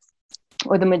software,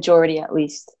 or the majority at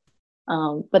least.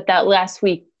 But that last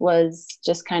week was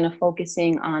just kind of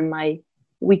focusing on my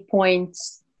weak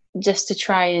points, just to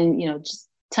try and, just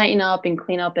tighten up and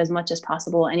clean up as much as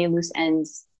possible, any loose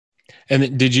ends.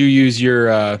 And did you use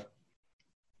your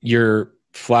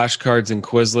flashcards and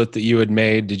Quizlet that you had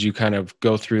made? Did you kind of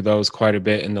go through those quite a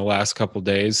bit in the last couple of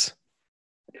days?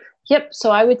 Yep.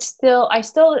 So I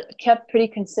still kept pretty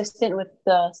consistent with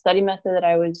the study method that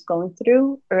I was going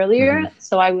through earlier. Mm-hmm.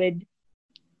 So I would,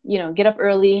 get up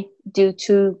early, do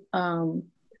 2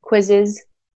 quizzes.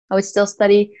 I would still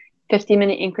study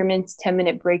 50-minute increments,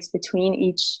 10-minute breaks between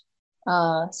each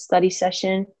study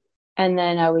session. And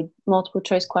then I would multiple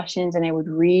choice questions, and I would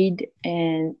read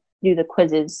and do the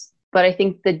quizzes. But I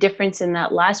think the difference in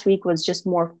that last week was just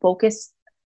more focused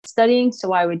studying.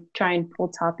 So I would try and pull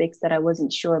topics that I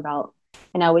wasn't sure about,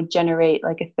 and I would generate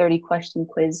like a 30-question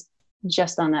quiz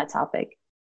just on that topic.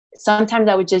 Sometimes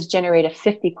I would just generate a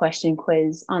 50-question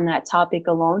quiz on that topic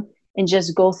alone and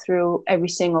just go through every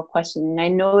single question. And I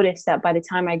noticed that by the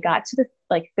time I got to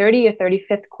the 30 or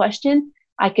 35th question,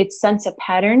 I could sense a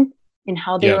pattern in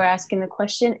how they were asking the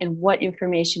question and what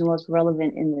information was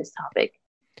relevant in this topic.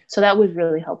 So that was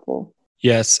really helpful.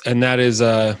 Yes. And that is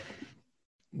a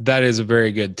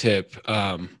very good tip.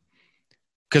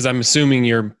 Because I'm assuming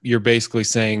you're basically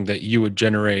saying that you would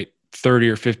generate 30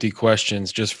 or 50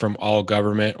 questions just from all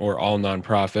government or all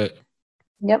nonprofit.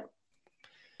 Yep.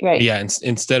 Right. Yeah.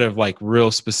 Instead of like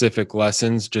real specific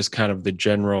lessons, just kind of the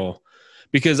general,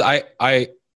 because I,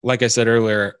 like I said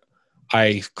earlier,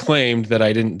 I claimed that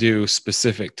I didn't do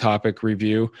specific topic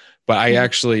review, but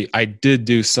I did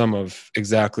do some of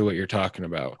exactly what you're talking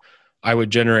about. I would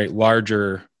generate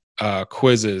larger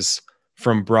quizzes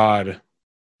from broad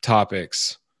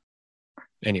topics.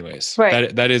 Anyways,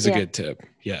 right. that is a good tip.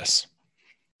 Yes.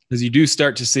 Because you do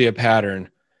start to see a pattern,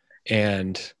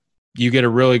 and you get a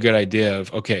really good idea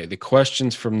of, okay, the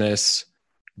questions from this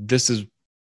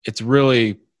it's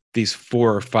really these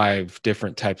 4 or 5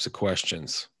 different types of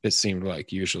questions. It seemed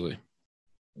like usually.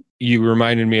 You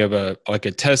reminded me of a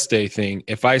test day thing.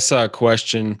 If I saw a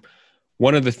question,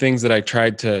 one of the things that I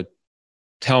tried to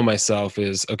tell myself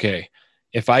is, okay,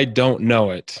 if I don't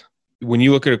know it, when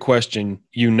you look at a question,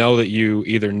 you know that you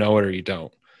either know it or you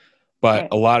don't. But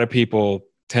a lot of people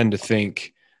tend to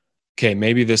think, okay,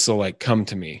 maybe this will like come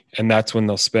to me. And that's when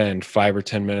they'll spend 5 or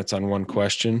 10 minutes on one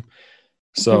question.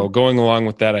 So going along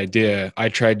with that idea, I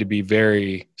tried to be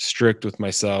very strict with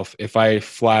myself. If I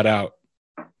flat out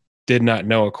did not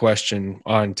know a question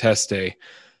on test day,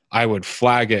 I would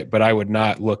flag it, but I would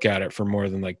not look at it for more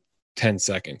than like 10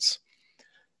 seconds.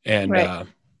 And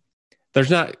there's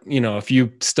not, if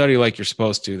you study like you're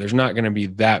supposed to, there's not going to be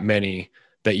that many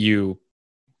that you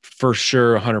for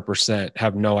sure 100%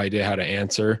 have no idea how to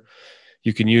answer.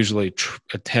 You can usually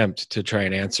attempt to try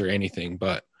and answer anything,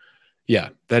 but yeah,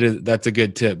 that's a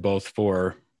good tip, both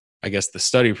for, I guess, the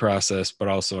study process, but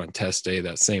also on test day,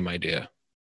 that same idea.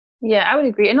 Yeah, I would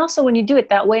agree. And also when you do it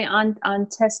that way on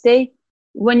test day,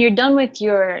 when you're done with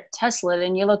your test lit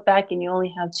and you look back and you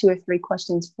only have 2 or 3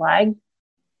 questions flagged,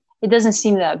 it doesn't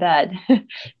seem that bad.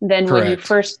 Then when you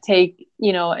first take,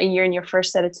 and you're in your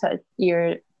first set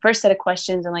of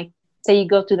questions, and like say you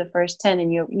go through the first 10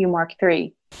 and you mark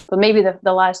 3, but maybe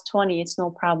the last 20, it's no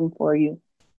problem for you,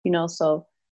 so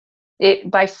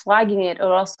by flagging it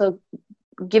also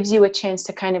gives you a chance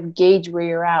to kind of gauge where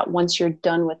you're at once you're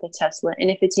done with the Tesla.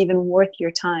 And if it's even worth your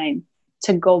time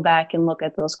to go back and look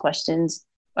at those questions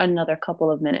another couple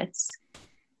of minutes.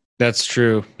 That's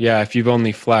true. Yeah. If you've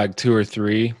only flagged 2 or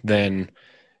 3, then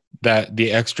that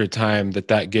the extra time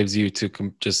that gives you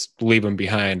to just leave them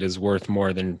behind is worth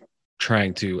more than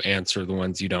trying to answer the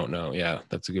ones you don't know. Yeah,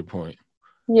 that's a good point.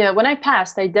 Yeah, when I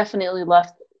passed, I definitely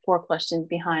left 4 questions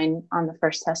behind on the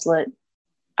first Tesla.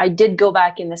 I did go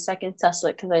back in the second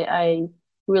Tesla because I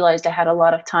realized I had a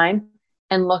lot of time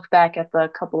and look back at the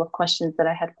couple of questions that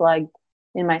I had flagged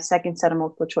in my second set of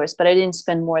multiple choice, but I didn't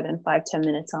spend more than 5-10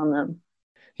 minutes on them.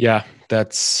 Yeah,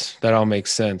 that all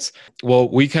makes sense. Well,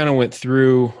 we kind of went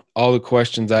through all the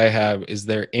questions I have. Is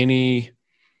there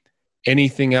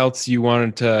anything else you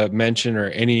wanted to mention or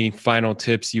any final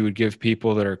tips you would give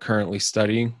people that are currently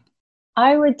studying?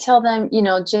 I would tell them,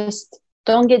 just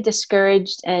don't get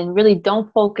discouraged and really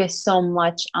don't focus so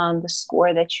much on the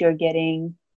score that you're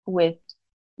getting with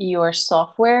your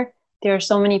software. There are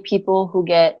so many people who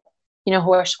get,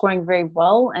 who are scoring very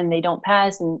well and they don't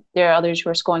pass, and there are others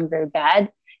who are scoring very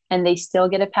bad and they still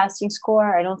get a passing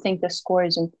score. I don't think the score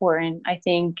is important.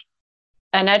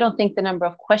 I don't think the number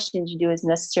of questions you do is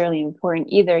necessarily important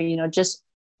either. Just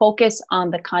focus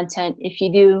on the content. If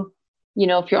you do,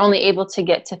 if you're only able to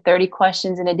get to 30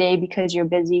 questions in a day because you're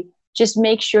busy, just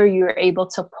make sure you're able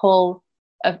to pull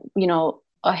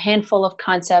a handful of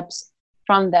concepts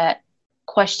from that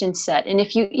question set. And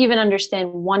if you even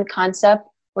understand one concept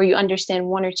or you understand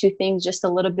 1 or 2 things just a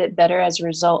little bit better as a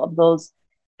result of those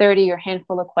 30 or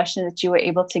handful of questions that you were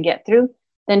able to get through,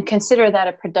 then consider that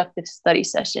a productive study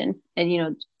session.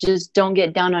 And, just don't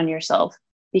get down on yourself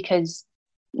because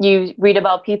you read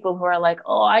about people who are like,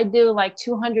 oh, I do like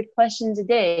 200 questions a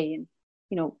day. And,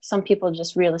 some people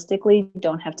just realistically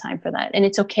don't have time for that. And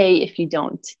it's okay if you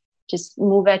don't. Just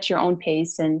move at your own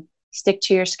pace and stick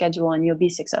to your schedule and you'll be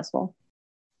successful.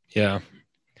 Yeah.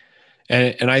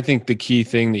 And I think the key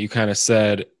thing that you kind of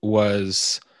said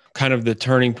was kind of the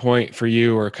turning point for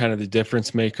you, or kind of the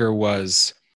difference maker,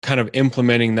 was kind of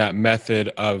implementing that method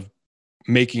of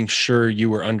making sure you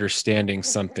were understanding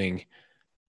something,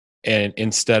 and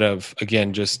instead of,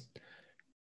 again, just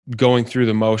going through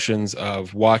the motions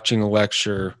of watching a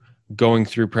lecture, going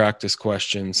through practice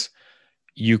questions,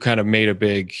 you kind of made a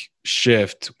big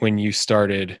shift when you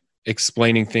started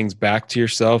explaining things back to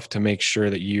yourself to make sure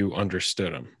that you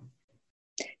understood them.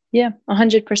 Yeah,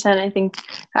 100%. I think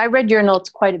I read your notes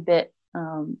quite a bit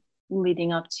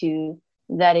leading up to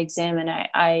that exam, and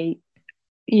I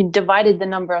divided the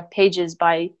number of pages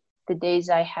by the days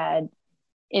I had,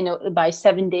 by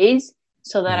 7 days,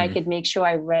 so that I could make sure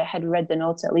I had read the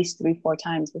notes at least 3-4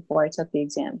 times before I took the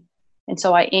exam. And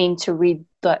so I aimed to read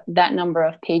that number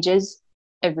of pages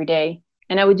every day.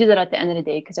 And I would do that at the end of the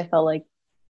day because I felt like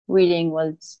reading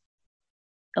was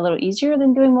a little easier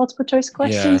than doing multiple choice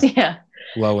questions. Yeah.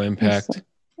 Low impact. So,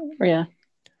 yeah.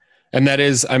 And that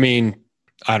is, I mean,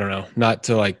 I don't know, not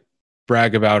to like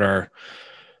brag about our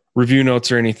review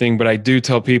notes or anything, but I do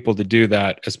tell people to do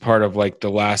that as part of like the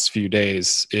last few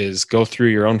days, is go through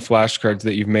your own flashcards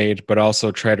that you've made, but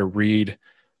also try to read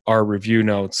our review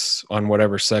notes on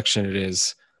whatever section it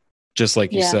is, just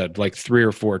like you said, like 3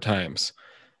 or 4 times.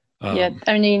 Yeah.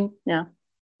 I mean, yeah,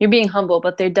 you're being humble,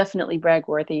 but they're definitely brag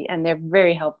worthy and they're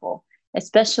very helpful,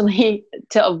 especially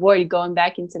to avoid going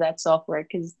back into that software,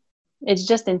 because it's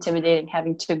just intimidating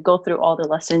having to go through all the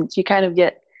lessons. You kind of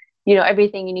get,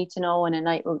 everything you need to know in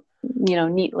a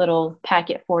neat little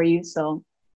packet for you. So,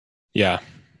 yeah.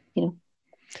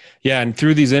 Yeah. And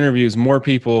through these interviews, more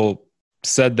people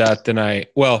said that than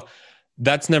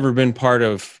that's never been part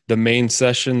of the main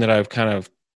session that I've kind of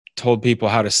told people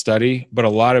how to study. But a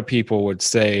lot of people would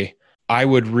say, I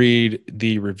would read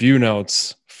the review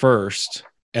notes first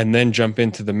and then jump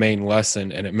into the main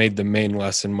lesson. And it made the main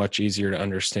lesson much easier to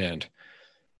understand.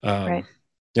 Right.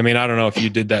 I mean, I don't know if you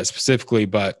did that specifically,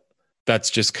 but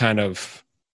that's just kind of,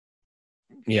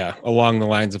 along the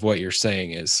lines of what you're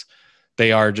saying, is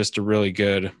they are just a really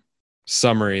good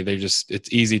summary.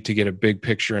 It's easy to get a big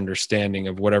picture understanding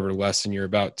of whatever lesson you're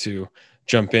about to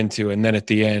jump into. And then at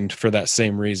the end, for that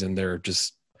same reason, they're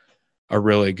just a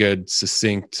really good,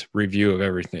 succinct review of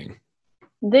everything.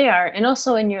 They are. And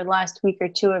also in your last week or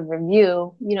 2 of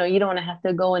review, you don't want to have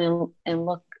to go in and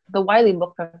look. The Wiley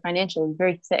book for financial is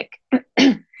very thick.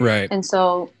 Right. And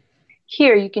so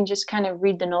here you can just kind of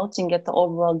read the notes and get the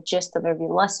overall gist of every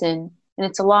lesson. And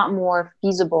it's a lot more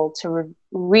feasible to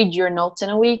read your notes in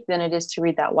a week than it is to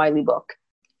read that Wiley book.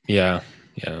 Yeah.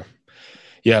 Yeah.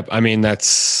 Yeah, I mean, that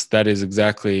is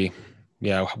exactly,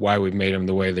 why we've made them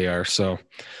the way they are. So,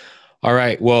 all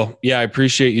right. Well, yeah, I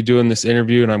appreciate you doing this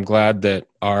interview, and I'm glad that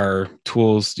our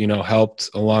tools, helped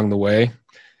along the way.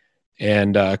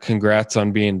 And congrats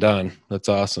on being done. That's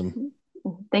awesome.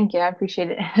 Thank you. I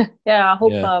appreciate it. Yeah,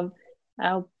 Yeah. I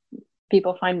hope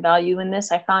people find value in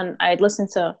this. I'd listened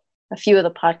to a few of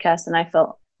the podcasts and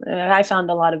I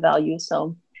found a lot of value.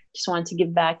 So just wanted to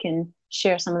give back and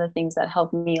share some of the things that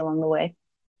helped me along the way.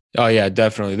 Oh yeah,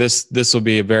 definitely. This will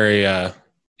be a very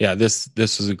this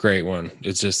was a great one.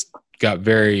 It's just got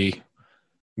very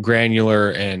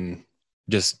granular and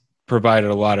just provided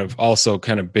a lot of also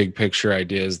kind of big picture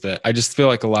ideas that I just feel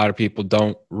like a lot of people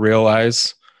don't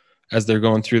realize as they're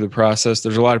going through the process.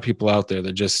 There's a lot of people out there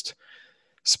that just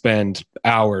spend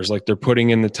hours, like they're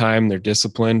putting in the time, they're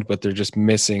disciplined, but they're just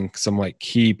missing some like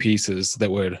key pieces that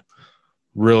would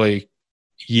really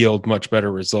yield much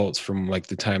better results from like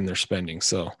the time they're spending.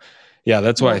 So yeah,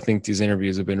 that's why I think these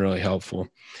interviews have been really helpful.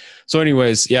 So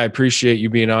anyways, yeah, I appreciate you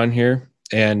being on here,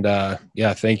 and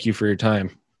thank you for your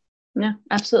time. Yeah,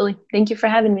 absolutely. Thank you for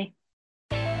having me.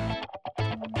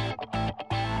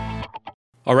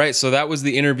 All right, so that was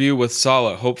the interview with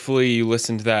Sala. Hopefully you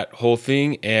listened to that whole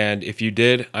thing, and if you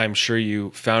did, I'm sure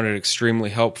you found it extremely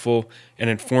helpful and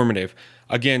informative.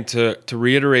 Again, to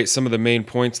reiterate some of the main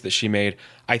points that she made,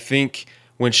 I think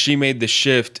when she made the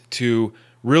shift to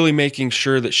really making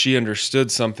sure that she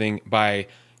understood something by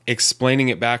explaining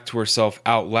it back to herself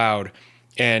out loud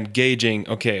and gauging,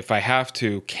 okay, if I have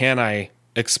to, can I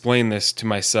explain this to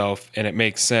myself and it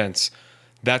makes sense?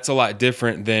 That's a lot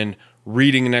different than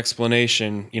reading an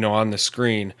explanation, on the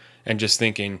screen and just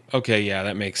thinking, okay, yeah,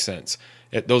 that makes sense.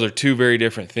 Those are two very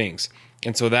different things.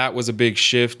 And so that was a big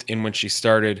shift in when she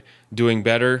started doing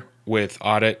better with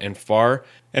audit and FAR.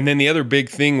 And then the other big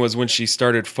thing was when she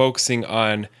started focusing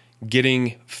on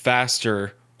getting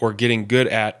faster or getting good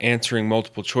at answering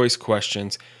multiple choice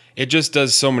questions. It just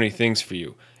does so many things for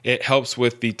you. It helps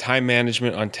with the time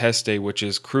management on test day, which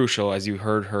is crucial, as you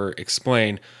heard her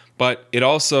explain. But it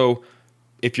also,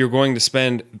 if you're going to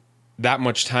spend that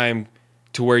much time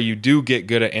to where you do get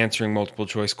good at answering multiple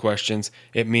choice questions,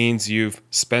 it means you've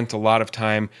spent a lot of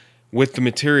time with the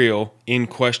material in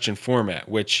question format,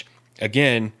 which,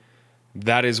 again,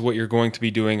 that is what you're going to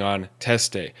be doing on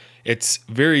test day. It's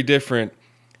very different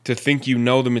to think you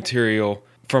know the material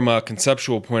from a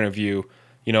conceptual point of view.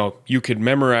 You could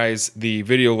memorize the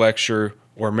video lecture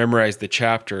or memorize the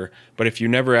chapter, but if you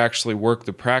never actually work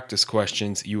the practice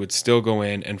questions, you would still go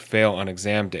in and fail on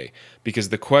exam day, because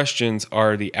the questions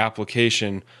are the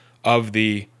application of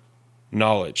the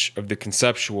knowledge, of the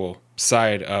conceptual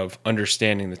side of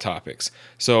understanding the topics.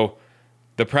 So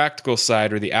the practical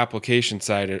side or the application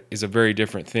side is a very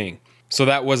different thing. So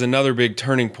that was another big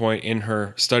turning point in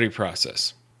her study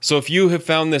process. So if you have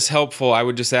found this helpful, I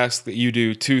would just ask that you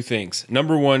do two things.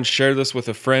 Number one, share this with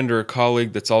a friend or a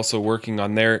colleague that's also working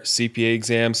on their CPA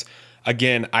exams.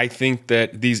 Again, I think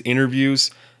that these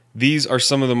interviews, these are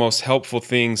some of the most helpful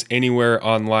things anywhere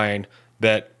online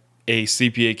that a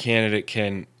CPA candidate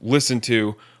can listen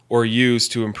to or use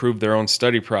to improve their own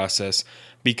study process,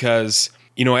 because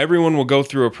everyone will go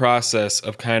through a process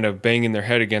of kind of banging their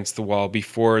head against the wall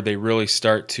before they really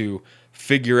start to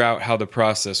figure out how the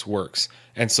process works.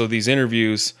 And so these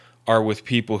interviews are with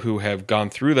people who have gone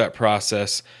through that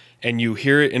process, and you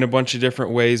hear it in a bunch of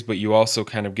different ways, but you also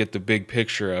kind of get the big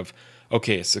picture of,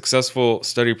 okay, a successful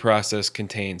study process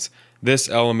contains this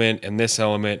element and this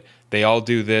element. They all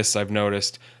do this, I've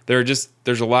noticed. There's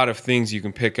a lot of things you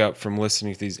can pick up from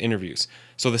listening to these interviews.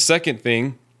 So the second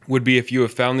thing would be, if you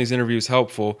have found these interviews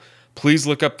helpful, please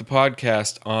look up the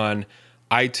podcast on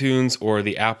iTunes or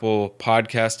the Apple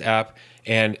Podcast app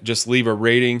and just leave a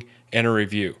rating and a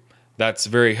review. That's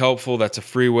very helpful. That's a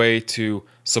free way to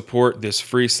support this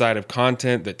free side of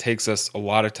content that takes us a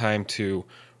lot of time to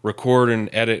record and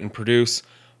edit and produce.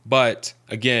 But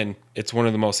again, it's one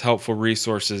of the most helpful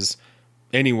resources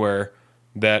anywhere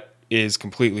that is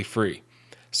completely free.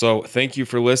 So thank you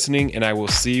for listening, and I will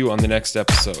see you on the next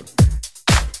episode.